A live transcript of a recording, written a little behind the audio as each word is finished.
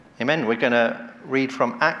Amen. We're going to read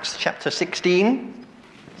from Acts chapter 16.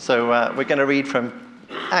 So we're going to read from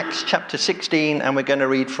Acts chapter 16 and we're going to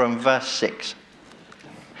read from verse 6.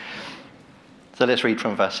 So let's read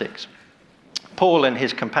from verse 6. Paul and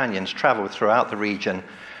his companions travelled throughout the region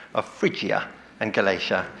of Phrygia and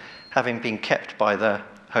Galatia, having been kept by the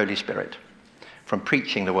Holy Spirit from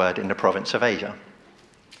preaching the word in the province of Asia.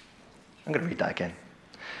 I'm going to read that again.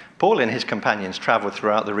 Paul and his companions travelled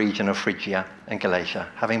throughout the region of Phrygia and Galatia,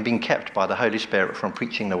 having been kept by the Holy Spirit from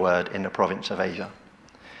preaching the word in the province of Asia.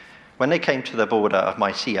 When they came to the border of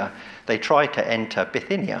Mysia, they tried to enter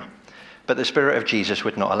Bithynia, but the Spirit of Jesus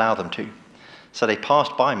would not allow them to. So they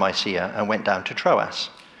passed by Mysia and went down to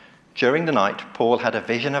Troas. During the night, Paul had a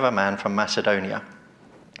vision of a man from Macedonia,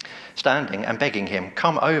 standing and begging him,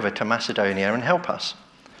 "Come over to Macedonia and help us."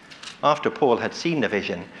 After Paul had seen the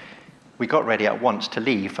vision, we got ready at once to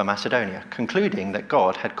leave for Macedonia, concluding that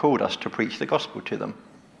God had called us to preach the gospel to them.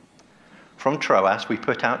 From Troas, we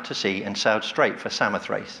put out to sea and sailed straight for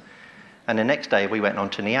Samothrace, and the next day we went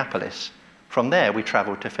on to Neapolis. From there, we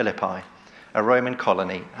travelled to Philippi, a Roman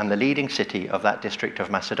colony and the leading city of that district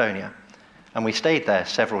of Macedonia, and we stayed there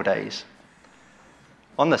several days.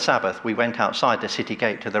 On the Sabbath, we went outside the city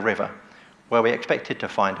gate to the river, where we expected to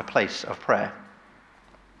find a place of prayer.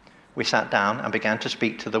 We sat down and began to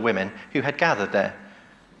speak to the women who had gathered there.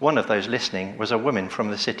 One of those listening was a woman from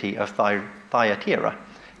the city of Thyatira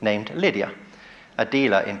named Lydia, a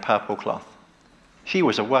dealer in purple cloth. She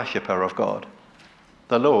was a worshipper of God.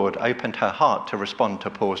 The Lord opened her heart to respond to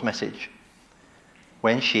Paul's message.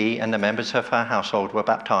 When she and the members of her household were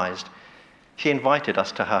baptized, she invited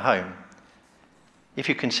us to her home. "If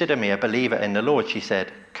you consider me a believer in the Lord," she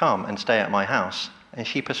said, "come and stay at my house," and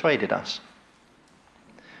she persuaded us.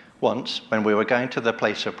 Once, when we were going to the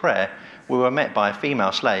place of prayer, we were met by a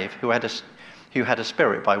female slave who had a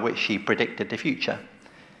spirit by which she predicted the future.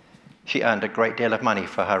 She earned a great deal of money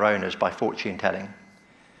for her owners by fortune-telling.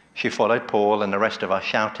 She followed Paul and the rest of us,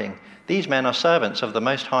 shouting, "These men are servants of the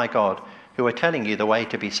Most High God, who are telling you the way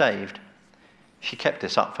to be saved." She kept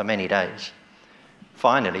this up for many days.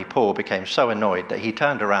 Finally, Paul became so annoyed that he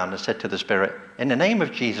turned around and said to the spirit, "In the name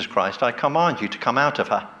of Jesus Christ, I command you to come out of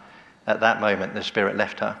her." At that moment, the spirit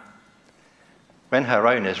left her. When her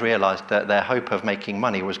owners realized that their hope of making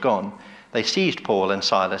money was gone, they seized Paul and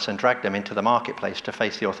Silas and dragged them into the marketplace to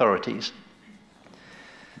face the authorities.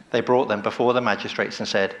 They brought them before the magistrates and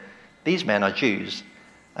said, "These men are Jews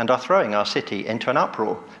and are throwing our city into an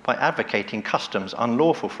uproar by advocating customs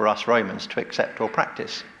unlawful for us Romans to accept or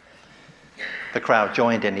practice." The crowd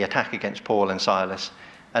joined in the attack against Paul and Silas,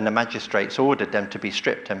 and the magistrates ordered them to be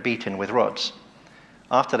stripped and beaten with rods.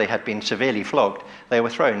 After they had been severely flogged, they were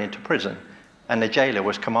thrown into prison, and the jailer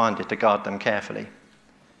was commanded to guard them carefully.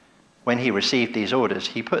 When he received these orders,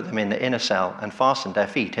 he put them in the inner cell and fastened their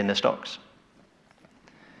feet in the stocks.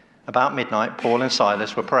 About midnight, Paul and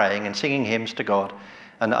Silas were praying and singing hymns to God,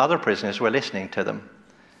 and the other prisoners were listening to them.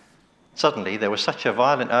 Suddenly, there was such a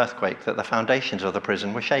violent earthquake that the foundations of the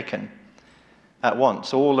prison were shaken. At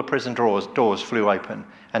once, all the prison doors flew open,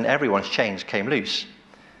 and everyone's chains came loose.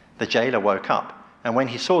 The jailer woke up, and when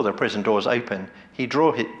he saw the prison doors open, he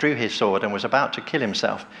drew his sword and was about to kill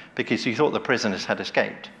himself because he thought the prisoners had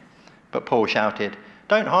escaped. But Paul shouted,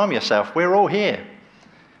 "Don't harm yourself, we're all here."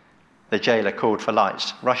 The jailer called for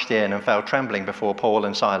lights, rushed in and fell trembling before Paul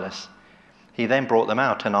and Silas. He then brought them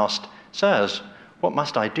out and asked, "Sirs, what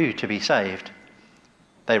must I do to be saved?"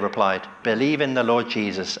 They replied, "Believe in the Lord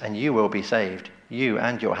Jesus and you will be saved, you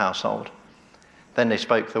and your household." Then they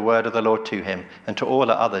spoke the word of the Lord to him and to all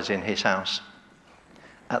the others in his house.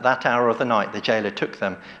 At that hour of the night, the jailer took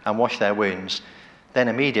them and washed their wounds. Then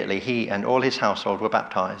immediately he and all his household were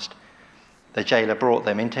baptized. The jailer brought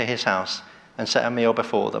them into his house and set a meal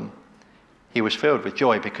before them. He was filled with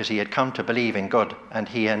joy because he had come to believe in God, and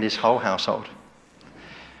he and his whole household.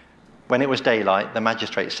 When it was daylight, the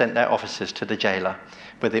magistrates sent their officers to the jailer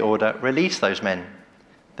with the order, "Release those men."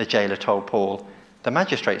 The jailer told Paul, "The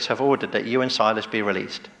magistrates have ordered that you and Silas be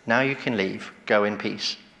released. Now you can leave. Go in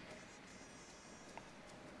peace."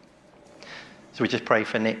 So we just pray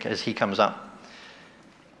for Nick as he comes up.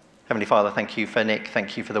 Heavenly Father, thank you for Nick.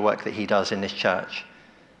 Thank you for the work that he does in this church.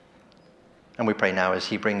 And we pray now as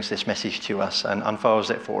he brings this message to us and unfolds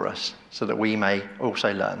it for us so that we may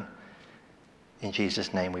also learn. In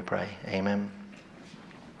Jesus' name we pray. Amen.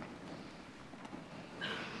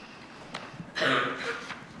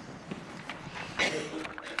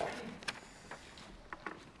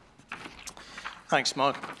 Thanks,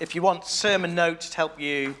 Mark. If you want sermon notes to help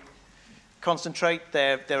you concentrate,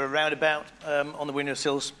 they're around about on the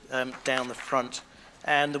windowsills down the front.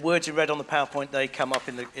 And the words you read on the PowerPoint, they come up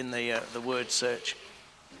in the word search.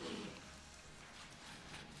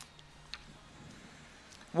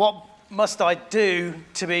 What must I do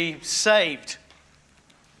to be saved?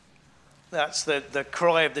 That's the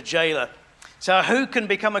cry of the jailer. So who can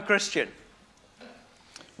become a Christian?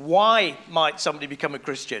 Why might somebody become a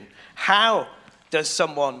Christian? How does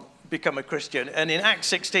someone become a Christian? And in Acts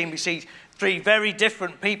 16, we see three very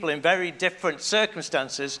different people in very different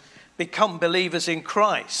circumstances become believers in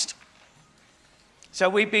Christ. So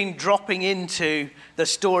we've been dropping into the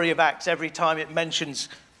story of Acts every time it mentions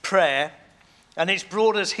prayer, and it's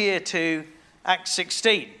brought us here to Acts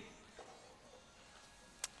 16.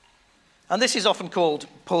 And this is often called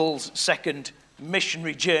Paul's second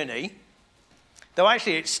missionary journey, though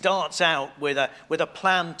actually it starts out with a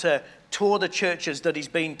plan to tour the churches that he's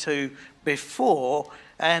been to before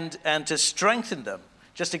and to strengthen them,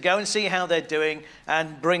 just to go and see how they're doing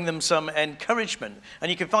and bring them some encouragement. And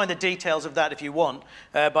you can find the details of that if you want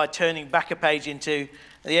by turning back a page into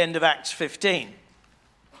the end of Acts 15.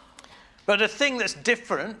 But a thing that's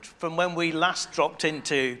different from when we last dropped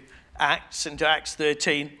into Acts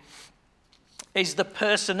 13, is the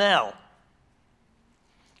personnel.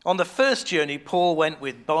 On the first journey, Paul went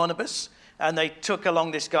with Barnabas, and they took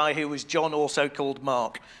along this guy who was John, also called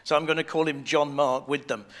Mark. So I'm going to call him John Mark with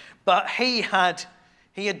them. But he had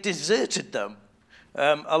deserted them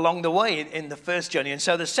along the way in the first journey. And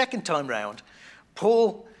so the second time round,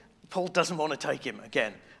 Paul doesn't want to take him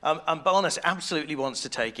again. And Barnabas absolutely wants to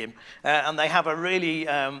take him. And they have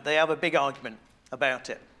a big argument about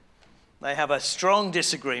it. They have a strong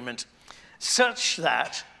disagreement, such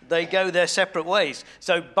that they go their separate ways.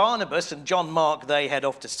 So Barnabas and John Mark, they head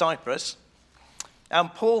off to Cyprus.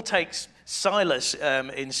 And Paul takes Silas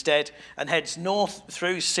instead and heads north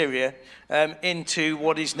through Syria into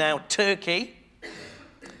what is now Turkey.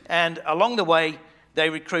 And along the way, they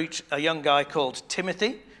recruit a young guy called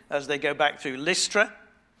Timothy as they go back through Lystra.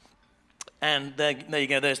 And there you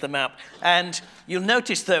go, there's the map. And you'll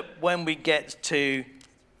notice that when we get to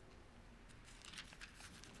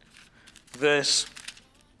verse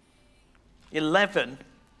 11,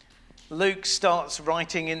 Luke starts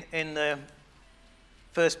writing in the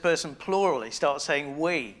first person plural. He starts saying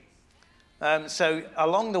we. So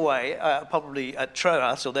along the way, probably at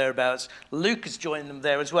Troas or thereabouts, Luke has joined them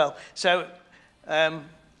there as well. So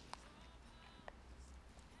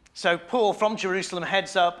Paul from Jerusalem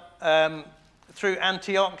heads up through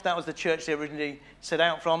Antioch. That was the church they originally set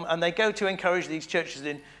out from. And they go to encourage these churches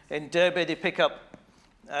in Derbe. They pick up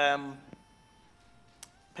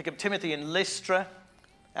Timothy in Lystra,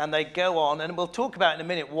 and they go on, and we'll talk about in a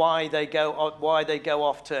minute why they go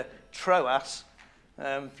off to Troas.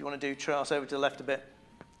 If you want to do Troas over to the left a bit,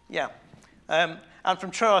 yeah. And from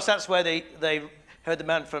Troas, that's where they heard the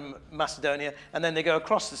man from Macedonia, and then they go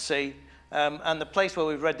across the sea. And the place where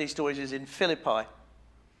we've read these stories is in Philippi,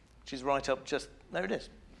 which is right up just there. It is.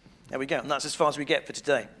 There we go, and that's as far as we get for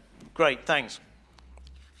today. Great, thanks.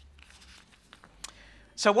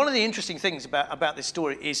 So one of the interesting things about this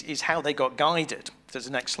story is how they got guided. There's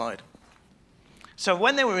the next slide. So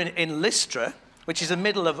when they were in Lystra, which is the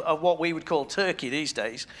middle of what we would call Turkey these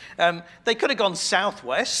days, they could have gone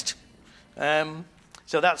southwest. So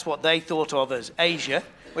that's what they thought of as Asia,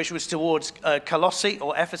 which was towards Colossae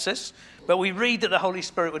or Ephesus. But we read that the Holy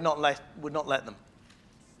Spirit would not let them.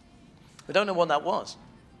 We don't know what that was.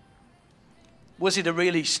 Was it a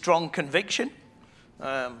really strong conviction?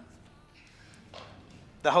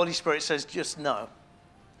 The Holy Spirit says, just no.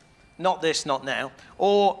 Not this, not now.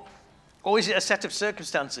 Or is it a set of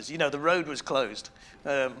circumstances? You know, the road was closed,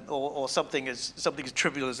 or something as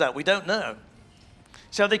trivial as that. We don't know.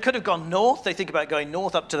 So they could have gone north. They think about going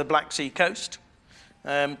north up to the Black Sea coast,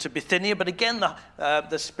 to Bithynia. But again,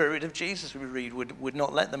 the Spirit of Jesus, we read, would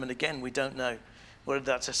not let them. And again, we don't know whether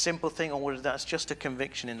that's a simple thing or whether that's just a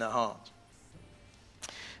conviction in their heart.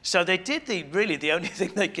 So they did the only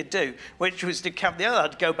thing they could do, which was they either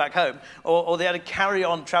had to go back home or they had to carry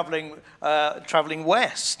on traveling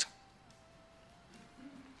west.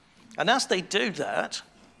 And as they do that,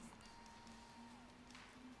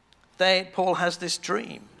 Paul has this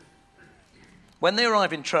dream. When they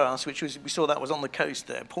arrive in Troas, we saw that was on the coast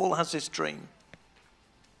there, Paul has this dream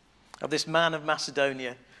of this man of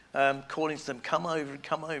Macedonia calling to them, come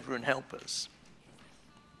over and help us.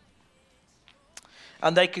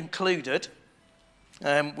 And they concluded,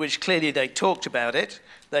 which clearly they talked about it,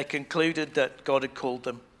 they concluded that God had called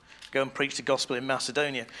them to go and preach the gospel in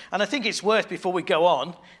Macedonia. And I think it's worth, before we go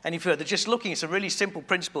on any further, just looking at some really simple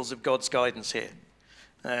principles of God's guidance here.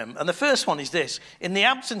 And the first one is this: in the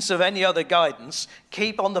absence of any other guidance,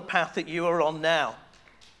 keep on the path that you are on now.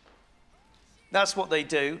 That's what they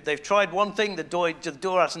do. They've tried one thing, the door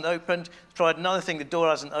hasn't opened. Tried another thing, the door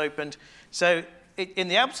hasn't opened. So in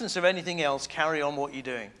the absence of anything else, carry on what you're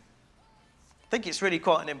doing. I think it's really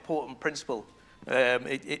quite an important principle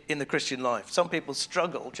in the Christian life. Some people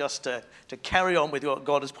struggle just to carry on with what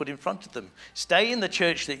God has put in front of them. Stay in the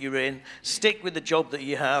church that you're in. Stick with the job that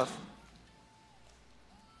you have.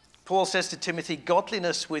 Paul says to Timothy,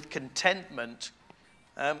 godliness with contentment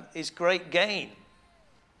is great gain.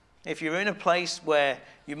 If you're in a place where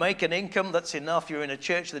you make an income that's enough, you're in a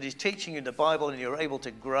church that is teaching you the Bible and you're able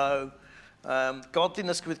to grow,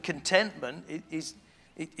 godliness with contentment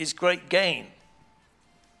is great gain.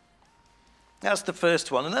 That's the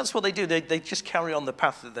first one. And that's what they do. They just carry on the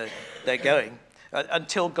path that they're going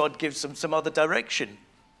until God gives them some other direction.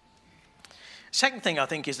 Second thing I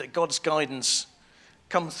think is that God's guidance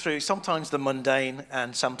comes through sometimes the mundane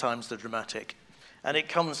and sometimes the dramatic. And it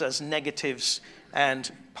comes as negatives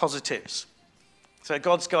and positives. So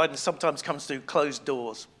God's guidance sometimes comes through closed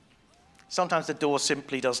doors. Sometimes the door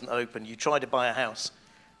simply doesn't open. You try to buy a house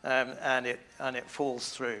and it falls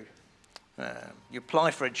through. You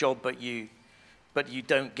apply for a job but you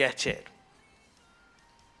don't get it.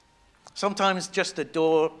 Sometimes just the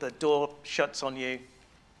door shuts on you.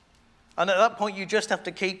 And at that point you just have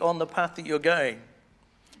to keep on the path that you're going.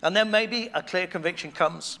 And then maybe a clear conviction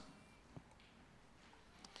comes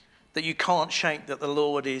that you can't shake, that the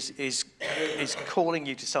Lord is calling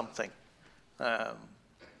you to something.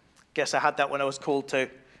 Guess I had that when I was called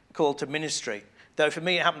to ministry. Though for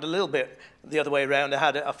me it happened a little bit the other way around.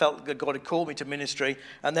 I felt that God had called me to ministry,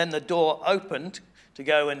 and then the door opened to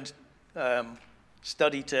go and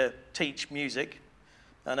study to teach music,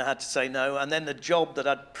 and I had to say no. And then the job that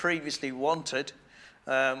I'd previously wanted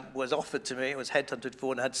was offered to me. It was headhunted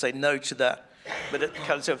for, and I had to say no to that. But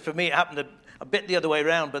so for me it happened a bit the other way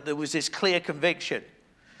around, but there was this clear conviction.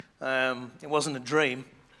 It wasn't a dream.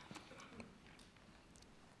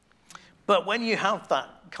 But when you have that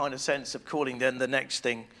kind of sense of calling, then the next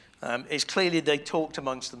thing is clearly they talked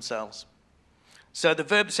amongst themselves. So the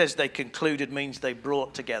verb says they concluded, means they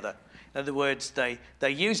brought together. In other words, they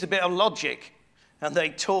used a bit of logic and they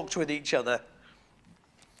talked with each other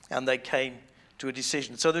and they came to a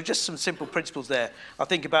decision. So there are just some simple principles there. I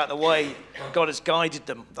think about the way God has guided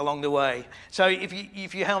them along the way. So if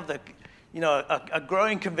you have a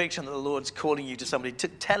growing conviction that the Lord's calling you to somebody, to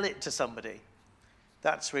tell it to somebody,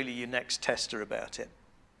 that's really your next tester about it.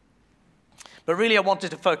 But really I wanted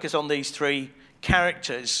to focus on these three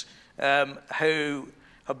characters who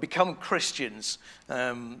have become Christians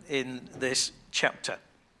in this chapter.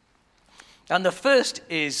 And the first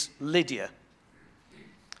is Lydia.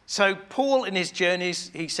 So Paul, in his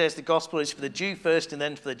journeys, he says the gospel is for the Jew first and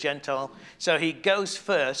then for the Gentile. So he goes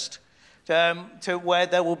first to where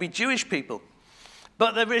there will be Jewish people.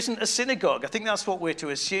 But there isn't a synagogue. I think that's what we're to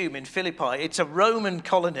assume in Philippi. It's a Roman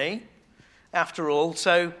colony, after all.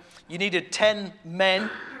 So you needed 10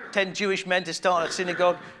 Jewish men to start a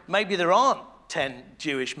synagogue. Maybe there aren't 10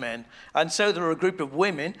 Jewish men. And so there are a group of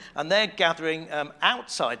women, and they're gathering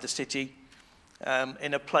outside the city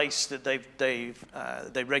in a place that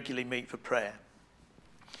they regularly meet for prayer.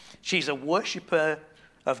 She's a worshipper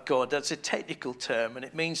of God. That's a technical term, and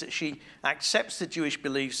it means that she accepts the Jewish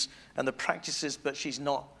beliefs and the practices, but she's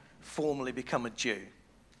not formally become a Jew.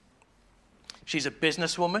 She's a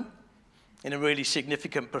businesswoman in a really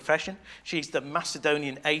significant profession. She's the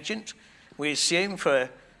Macedonian agent, we assume, for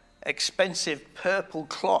expensive purple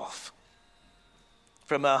cloth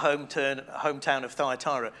from her hometown of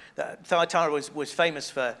Thyatira. Thyatira was famous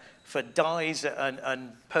for dyes,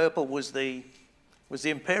 and purple was the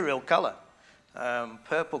imperial colour.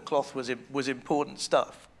 Purple cloth was important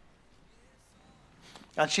stuff.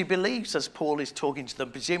 And she believes, as Paul is talking to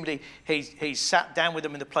them, presumably he's sat down with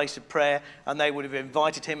them in the place of prayer, and they would have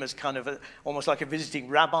invited him as kind of almost like a visiting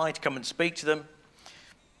rabbi to come and speak to them.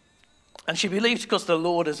 And she believes because the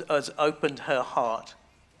Lord has opened her heart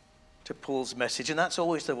to Paul's message, and that's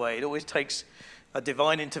always the way. It always takes a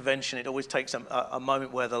divine intervention. It always takes a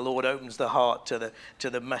moment where the Lord opens the heart to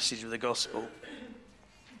the message of the gospel.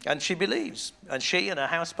 And she believes, and she and her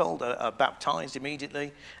household are baptized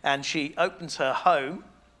immediately, and she opens her home.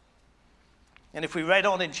 And if we read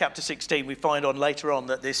on in chapter 16, we find on later on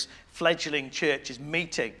that this fledgling church is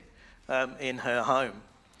meeting in her home.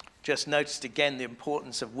 Just noticed again the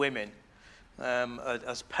importance of women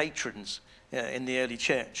as patrons in the early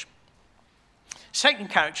church. Second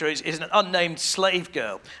character is an unnamed slave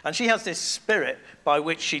girl, and she has this spirit by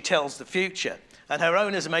which she tells the future, and her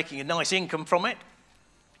owners are making a nice income from it.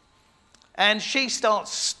 And she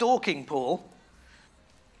starts stalking Paul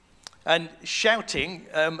and shouting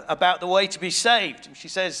about the way to be saved. She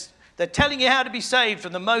says, they're telling you how to be saved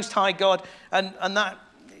from the Most High God, and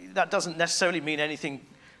that doesn't necessarily mean anything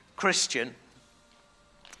Christian.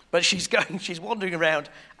 But she's wandering around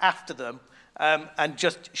after them and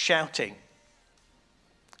just shouting.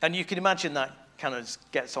 And you can imagine that kind of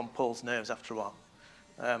gets on Paul's nerves after a while.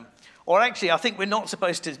 Or actually, I think we're not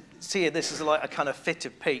supposed to see this as like a kind of fit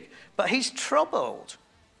of pique, but he's troubled.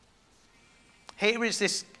 Here is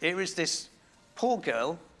this poor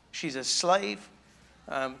girl. She's a slave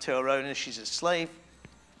to her owner. She's a slave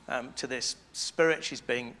to this spirit. She's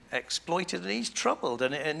being exploited, and he's troubled.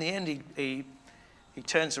 And in the end, he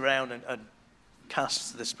turns around and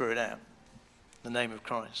casts the spirit out in the name of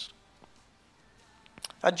Christ.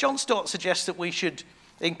 And John Stott suggests that we should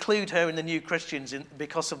include her in the new Christians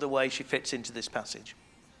because of the way she fits into this passage,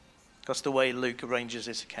 because of the way Luke arranges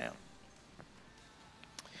this account.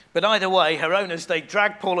 But either way, her owners, they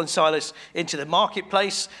drag Paul and Silas into the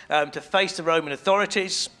marketplace to face the Roman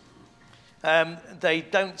authorities. They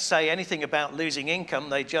don't say anything about losing income.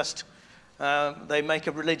 They just they make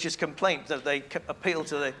a religious complaint. That they appeal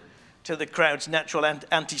to the crowd's natural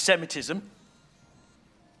anti-Semitism.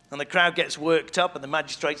 And the crowd gets worked up, and the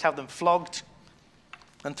magistrates have them flogged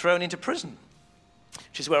and thrown into prison,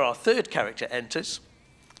 which is where our third character enters.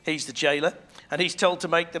 He's the jailer, and he's told to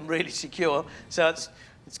make them really secure. So it's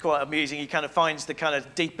quite amusing. He kind of finds the kind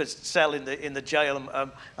of deepest cell in the jail,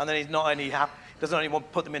 and then he's not only doesn't only want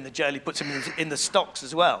to put them in the jail, he puts them in the stocks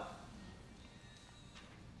as well.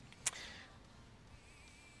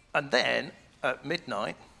 And then at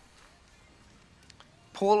midnight,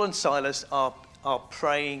 Paul and Silas are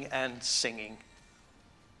praying and singing.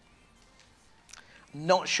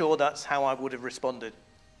 Not sure that's how I would have responded.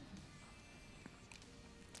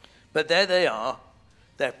 But there they are.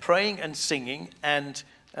 They're praying and singing, and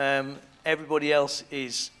everybody else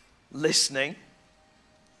is listening.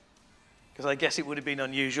 Because I guess it would have been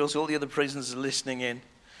unusual, so all the other prisoners are listening in.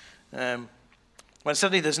 When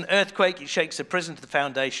suddenly there's an earthquake, it shakes the prison to the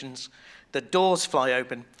foundations. The doors fly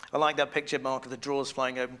open. I like that picture, Mark, of the drawers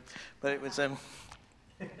flying open. But it was...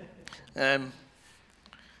 and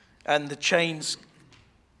the chains...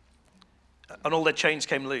 And all their chains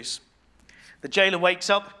came loose. The jailer wakes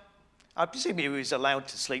up. I presume he was allowed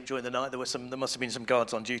to sleep during the night. There must have been some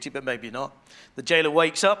guards on duty, but maybe not. The jailer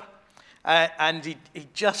wakes up, and he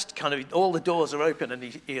just kind of... All the doors are open, and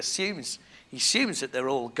he assumes that they're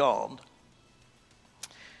all gone.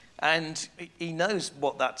 And he knows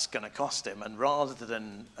what that's going to cost him, and rather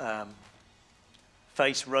than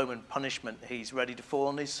face Roman punishment, he's ready to fall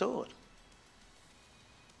on his sword.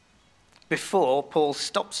 Before Paul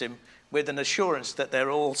stops him with an assurance that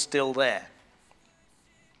they're all still there.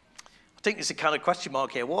 I think there's a kind of question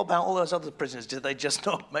mark here. What about all those other prisoners? Did they just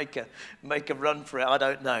not make a run for it? I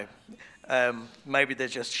don't know. Maybe they're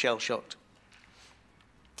just shell-shocked.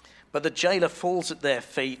 But the jailer falls at their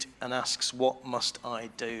feet and asks, "What must I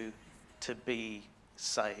do to be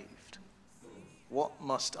saved? What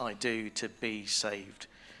must I do to be saved?"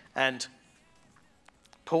 And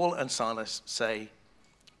Paul and Silas say,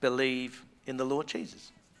 "Believe in the Lord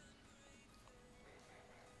Jesus."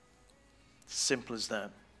 Simple as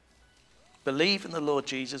that. Believe in the Lord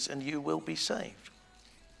Jesus and you will be saved.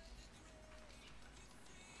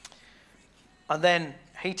 And then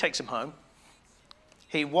he takes them home.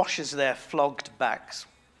 He washes their flogged backs.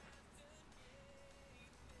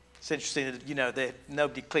 It's interesting that,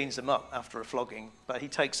 nobody cleans them up after a flogging, but he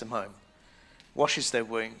takes them home, washes their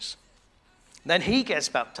wounds. Then he gets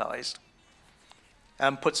baptized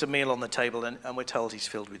and puts a meal on the table, and we're told he's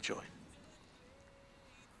filled with joy.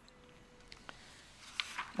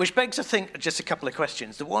 Which begs to think just a couple of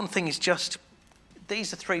questions. The one thing is just,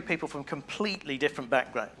 these are three people from completely different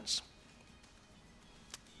backgrounds.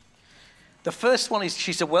 The first one is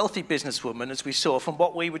she's a wealthy businesswoman, as we saw, from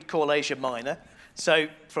what we would call Asia Minor, so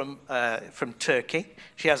from Turkey.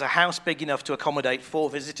 She has a house big enough to accommodate 4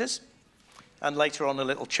 visitors, and later on a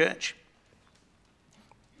little church.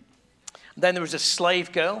 Then there was a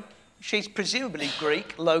slave girl. She's presumably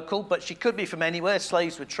Greek, local, but she could be from anywhere.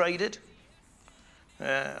 Slaves were traded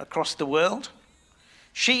across the world.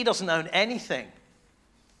 She doesn't own anything.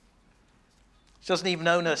 She doesn't even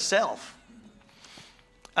own herself.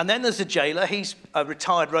 And then there's a jailer. He's a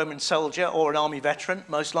retired Roman soldier or an army veteran,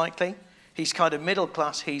 most likely. He's kind of middle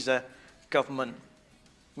class. He's a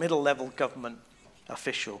middle-level government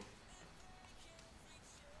official.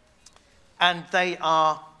 And they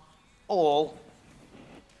are all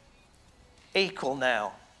equal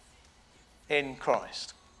now in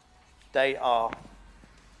Christ. They are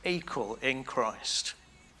equal in Christ.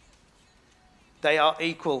 They are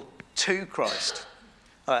equal to Christ,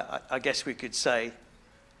 I guess we could say.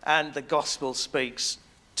 And the gospel speaks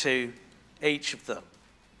to each of them.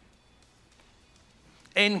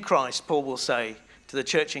 In Christ, Paul will say, to the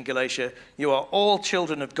church in Galatia, "You are all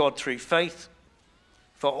children of God through faith.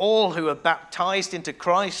 For all who are baptized into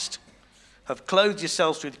Christ have clothed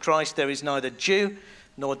yourselves with Christ. There is neither Jew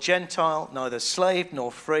nor Gentile, neither slave nor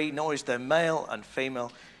free, nor is there male and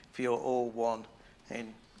female, for you're all one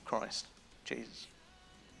in Christ Jesus."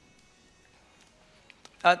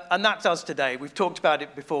 And that's us today. We've talked about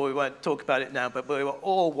it before, we won't talk about it now, but we are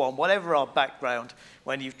all one. Whatever our background,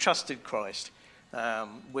 when you've trusted Christ,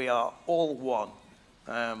 we are all one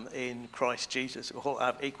in Christ Jesus. We all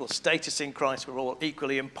have equal status in Christ. We're all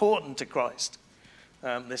equally important to Christ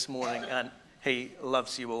this morning, and he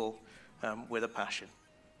loves you all with a passion.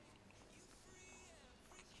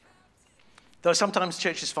 Though sometimes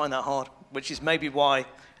churches find that hard, which is maybe why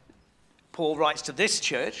Paul writes to this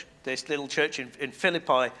church, this little church in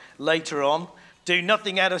Philippi later on, "Do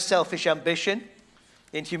nothing out of selfish ambition.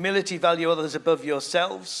 In humility, value others above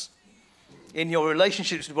yourselves. In your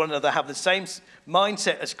relationships with one another, have the same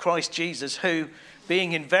mindset as Christ Jesus, who,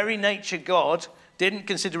 being in very nature God, didn't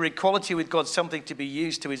consider equality with God something to be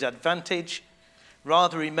used to his advantage.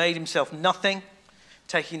 Rather, he made himself nothing,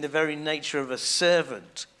 taking the very nature of a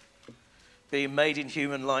servant. Being made in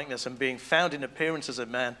human likeness and being found in appearance as a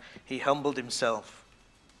man, he humbled himself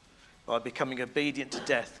by becoming obedient to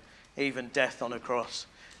death, even death on a cross."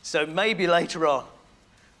 So maybe later on,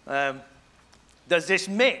 there's this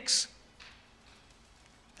mix.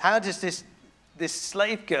 How does this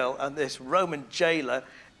slave girl and this Roman jailer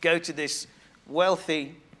go to this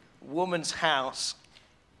wealthy woman's house?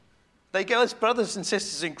 They go as brothers and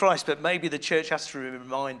sisters in Christ, but maybe the church has to be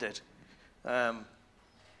reminded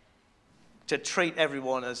to treat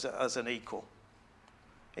everyone as an equal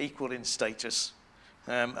in status.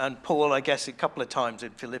 And Paul, I guess, a couple of times in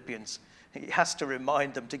Philippians, he has to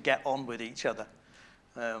remind them to get on with each other.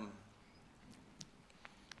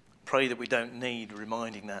 Pray that we don't need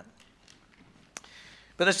reminding that.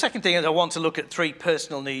 But the second thing is I want to look at 3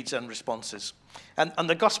 personal needs and responses. And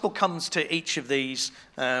the gospel comes to each of these,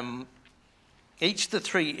 each of the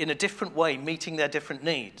 3 in a different way, meeting their different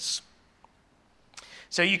needs.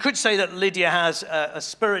 So you could say that Lydia has a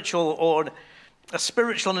spiritual and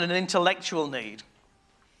an intellectual need.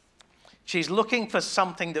 She's looking for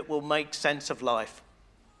something that will make sense of life.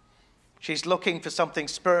 She's looking for something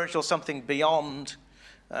spiritual, something beyond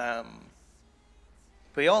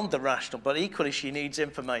the rational, but equally she needs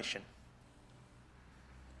information.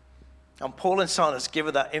 And Paul and Silas give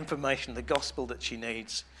her that information, the gospel that she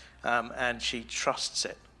needs, and she trusts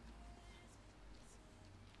it.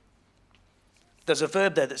 There's a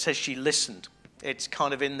verb there that says she listened. It's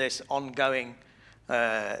kind of in this ongoing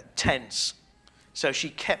tense. So she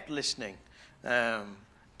kept listening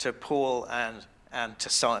to Paul and to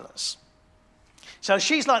Silas. So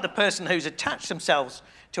she's like the person who's attached themselves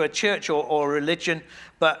to a church or a religion,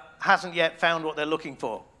 but hasn't yet found what they're looking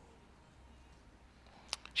for.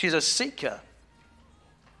 She's a seeker.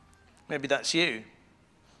 Maybe that's you.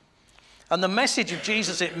 And the message of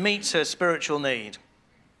Jesus, it meets her spiritual need.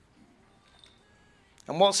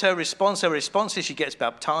 And what's her response? Her response is she gets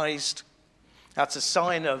baptized. That's a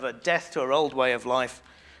sign of a death to her old way of life,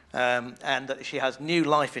 and that she has new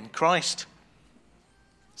life in Christ.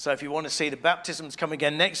 So if you want to see the baptisms come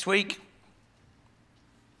again next week.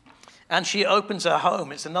 And she opens her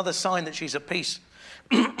home. It's another sign that she's at peace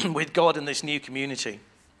with God in this new community.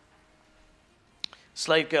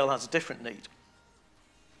 Slave girl has a different need.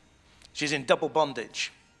 She's in double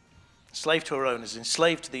bondage. Slave to her owners,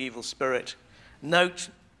 enslaved to the evil spirit. Note,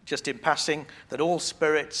 just in passing, that all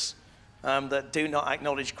spirits that do not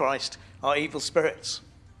acknowledge Christ are evil spirits.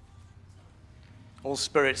 All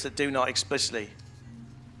spirits that do not explicitly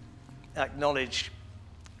acknowledge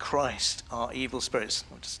Christ are evil spirits.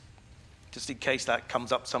 Just in case that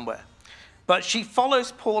comes up somewhere. But she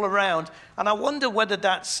follows Paul around, and I wonder whether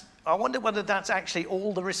that's actually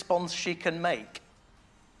all the response she can make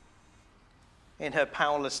in her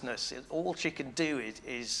powerlessness. All she can do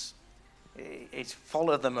is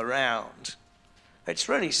follow them around. It's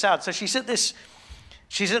really sad. So she's at this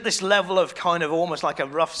level of kind of almost like a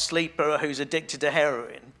rough sleeper who's addicted to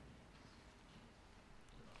heroin.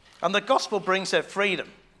 And the gospel brings her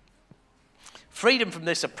freedom. Freedom from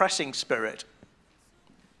this oppressing spirit.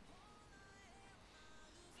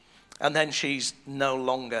 And then she's no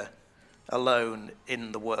longer alone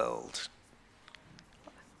in the world.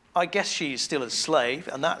 I guess she's still a slave,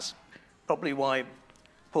 and that's probably why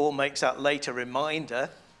Paul makes that later reminder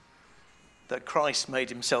that Christ made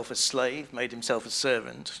himself a slave, made himself a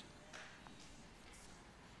servant.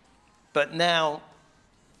 But now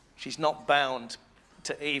she's not bound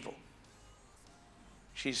to evil.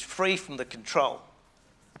 She's free from the control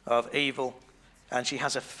of evil, and she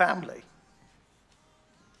has a family.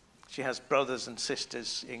 She has brothers and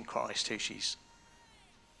sisters in Christ who she's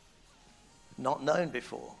not known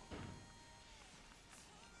before.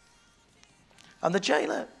 And the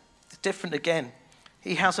jailer is different again.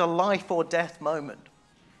 He has a life or death moment.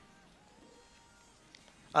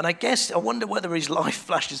 And I wonder whether his life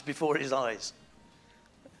flashes before his eyes.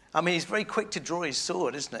 I mean, he's very quick to draw his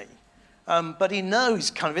sword, isn't he? But he knows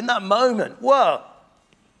kind of in that moment, whoa,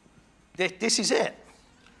 this is it.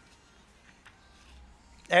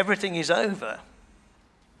 Everything is over.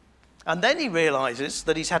 And then he realizes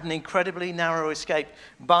that he's had an incredibly narrow escape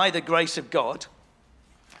by the grace of God,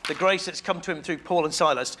 the grace that's come to him through Paul and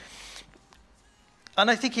Silas. And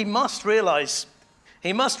I think he must realize,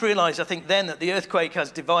 I think then, that the earthquake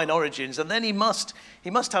has divine origins. And then he must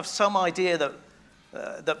have some idea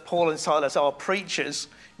that Paul and Silas are preachers,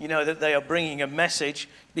 that they are bringing a message,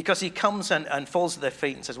 because he comes and falls at their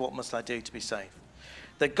feet and says, what must I do to be saved?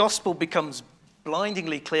 The gospel becomes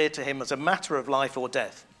blindingly clear to him as a matter of life or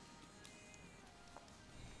death.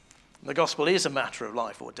 The gospel is a matter of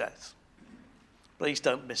life or death. Please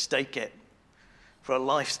don't mistake it for a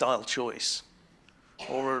lifestyle choice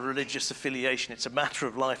or a religious affiliation. It's a matter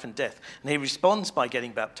of life and death. And he responds by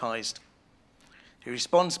getting baptized. He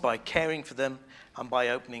responds by caring for them and by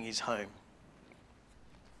opening his home.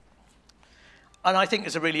 And I think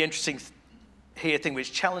there's a really interesting thing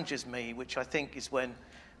which challenges me, which I think is when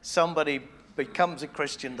somebody becomes a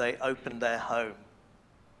Christian, they open their home.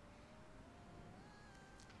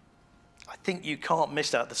 I think you can't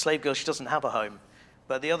miss that. The slave girl, she doesn't have a home,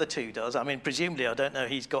 but the other two does. I mean, presumably, I don't know,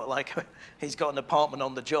 he's got an apartment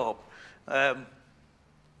on the job, but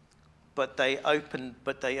they open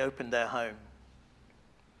their home.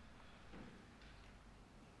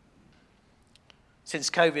 Since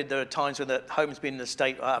COVID, there are times when the home's been in a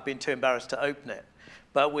state where I've been too embarrassed to open it,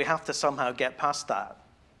 but we have to somehow get past that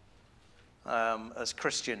as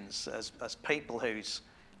Christians, as people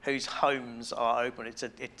whose homes are open.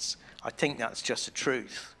 I think that's just a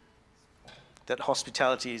truth. That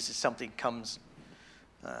hospitality is something that comes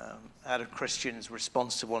out of Christians'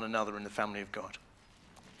 response to one another in the family of God.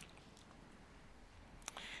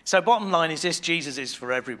 So bottom line is this: Jesus is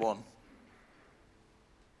for everyone.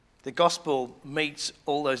 The gospel meets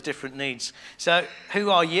all those different needs. So who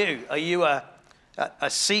are you? Are you a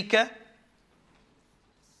seeker?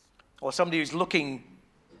 Or somebody who's looking?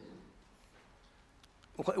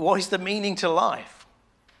 What is the meaning to life?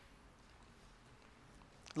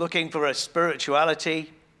 Looking for a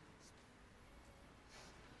spirituality?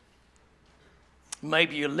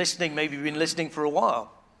 Maybe you're listening, maybe you've been listening for a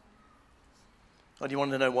while. Or do you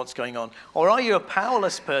want to know what's going on? Or are you a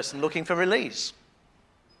powerless person looking for release?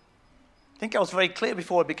 I think I was very clear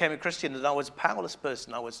before I became a Christian that I was a powerless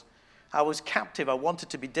person. I was captive. I wanted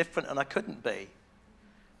to be different and I couldn't be.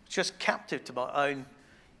 Just captive to my own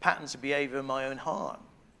patterns of behavior in my own heart.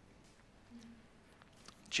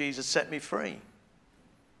 Jesus set me free.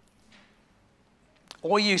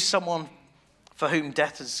 Or are you someone for whom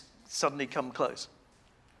death has suddenly come close?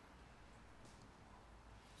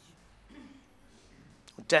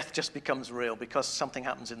 Death just becomes real because something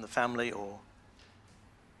happens in the family, or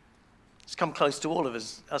it's come close to all of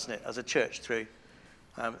us, hasn't it, as a church through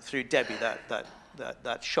Debbie,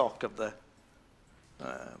 that shock of the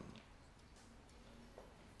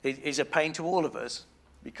is a pain to all of us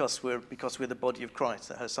because we're the body of Christ,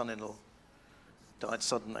 that her son-in-law died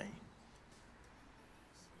suddenly.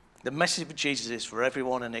 The message of Jesus is for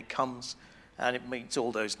everyone, and it comes and it meets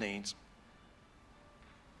all those needs.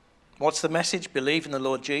 What's the message? Believe in the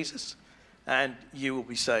Lord Jesus and you will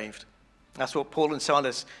be saved. That's what Paul and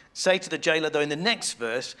Silas say to the jailer, though in the next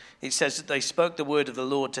verse it says that they spoke the word of the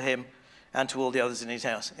Lord to him and to all the others in his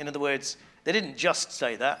house. In other words, they didn't just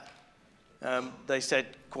say that. They said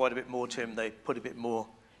quite a bit more to him. They put a bit more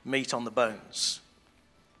meat on the bones.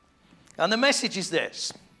 And the message is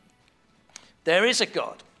this: there is a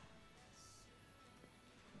God.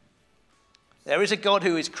 There is a God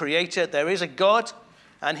who is creator. There is a God,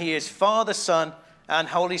 and he is Father, Son, and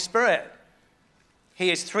Holy Spirit. He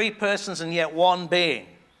is three persons and yet one being.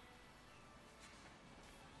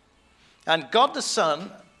 And God the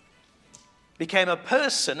Son became a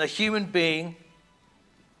person, a human being,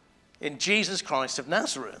 in Jesus Christ of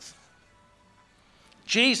Nazareth.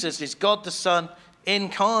 Jesus is God the Son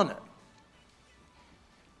incarnate.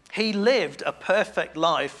 He lived a perfect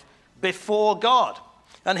life before God,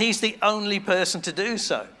 and he's the only person to do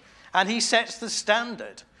so. And he sets the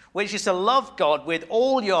standard, which is to love God with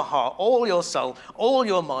all your heart, all your soul, all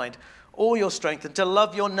your mind, all your strength, and to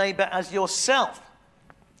love your neighbor as yourself.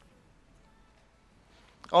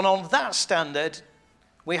 And on that standard,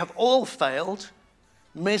 we have all failed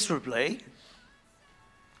miserably.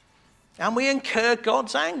 And we incur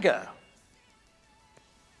God's anger.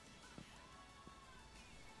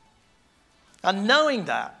 And knowing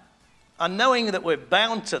that, and knowing that we're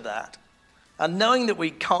bound to that, and knowing that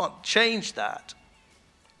we can't change that,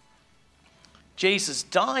 Jesus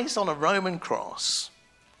dies on a Roman cross.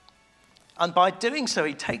 And by doing so,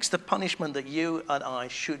 he takes the punishment that you and I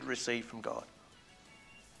should receive from God.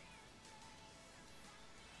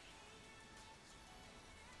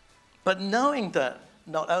 But knowing that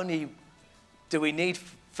not only do we need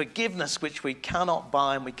forgiveness, which we cannot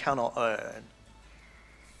buy and we cannot earn,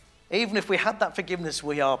 even if we had that forgiveness,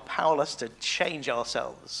 we are powerless to change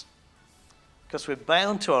ourselves because we're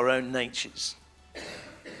bound to our own natures.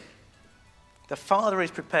 The Father is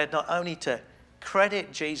prepared not only to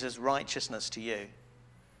credit Jesus' righteousness to you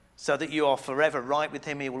so that you are forever right with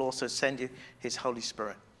him, he will also send you his Holy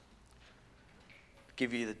Spirit.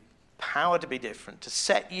 Give you the power to be different, to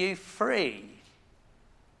set you free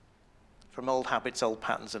from old habits, old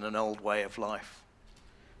patterns, and an old way of life.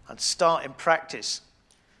 And start in practice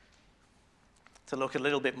to look a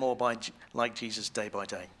little bit more like Jesus day by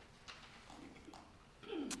day.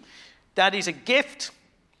 That is a gift,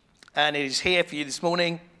 and it is here for you this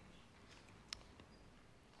morning.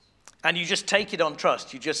 And you just take it on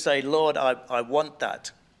trust. You just say, Lord, I want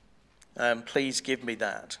that. Please give me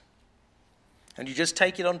that. And you just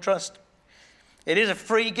take it on trust. It is a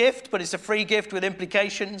free gift, but it's a free gift with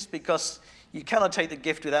implications because you cannot take the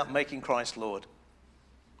gift without making Christ Lord.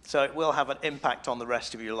 So it will have an impact on the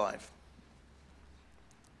rest of your life.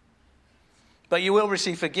 But you will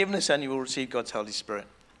receive forgiveness and you will receive God's Holy Spirit.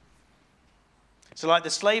 So like the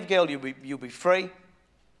slave girl, you'll be free.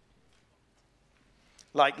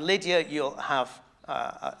 Like Lydia, you'll have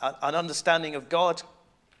an understanding of God.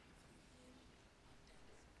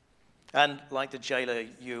 And like the jailer,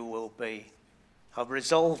 you will have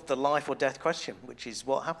resolved the life or death question, which is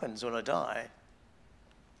what happens when I die.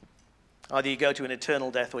 Either you go to an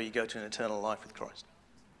eternal death or you go to an eternal life with Christ.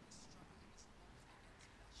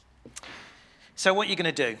 So what are you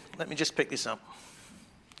going to do? Let me just pick this up.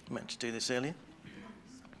 I meant to do this earlier.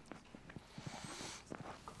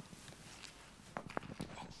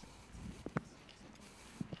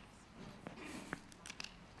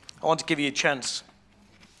 I want to give you a chance.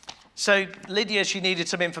 So Lydia, she needed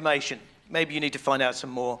some information. Maybe you need to find out some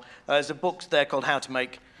more. There's a book there called How to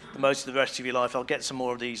Make the Most of the Rest of Your Life. I'll get some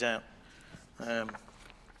more of these out.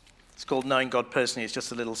 It's called Knowing God Personally. It's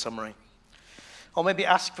just a little summary. Or maybe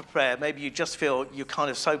ask for prayer. Maybe you just feel you're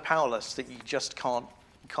kind of so powerless that you just can't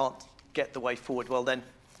get the way forward. Well, then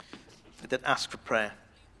ask for prayer.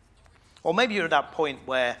 Or maybe you're at that point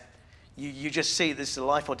where you just see this is a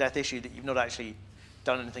life or death issue that you've not actually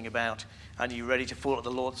done anything about, and you're ready to fall at the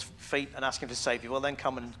Lord's feet and ask him to save you. Well, then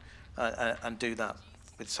come and do that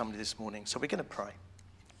with somebody this morning. So we're going to pray.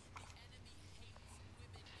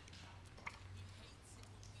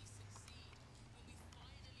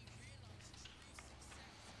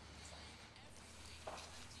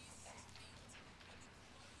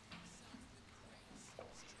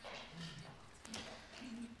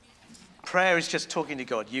 Prayer is just talking to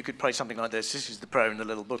God. You could pray something like this. This is the prayer in the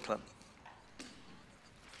little booklet.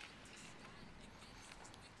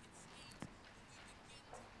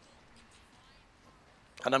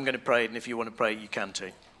 And I'm going to pray it, and if you want to pray, you can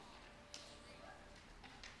too.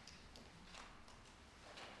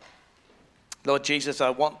 Lord Jesus,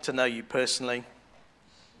 I want to know you personally.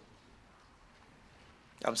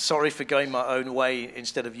 I'm sorry for going my own way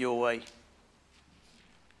instead of your way.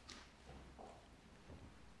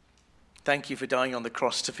 Thank you for dying on the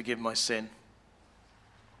cross to forgive my sin.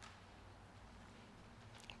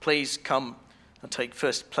 Please come and take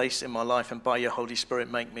first place in my life, and by your Holy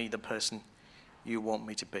Spirit make me the person you want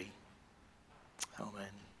me to be.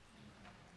 Amen.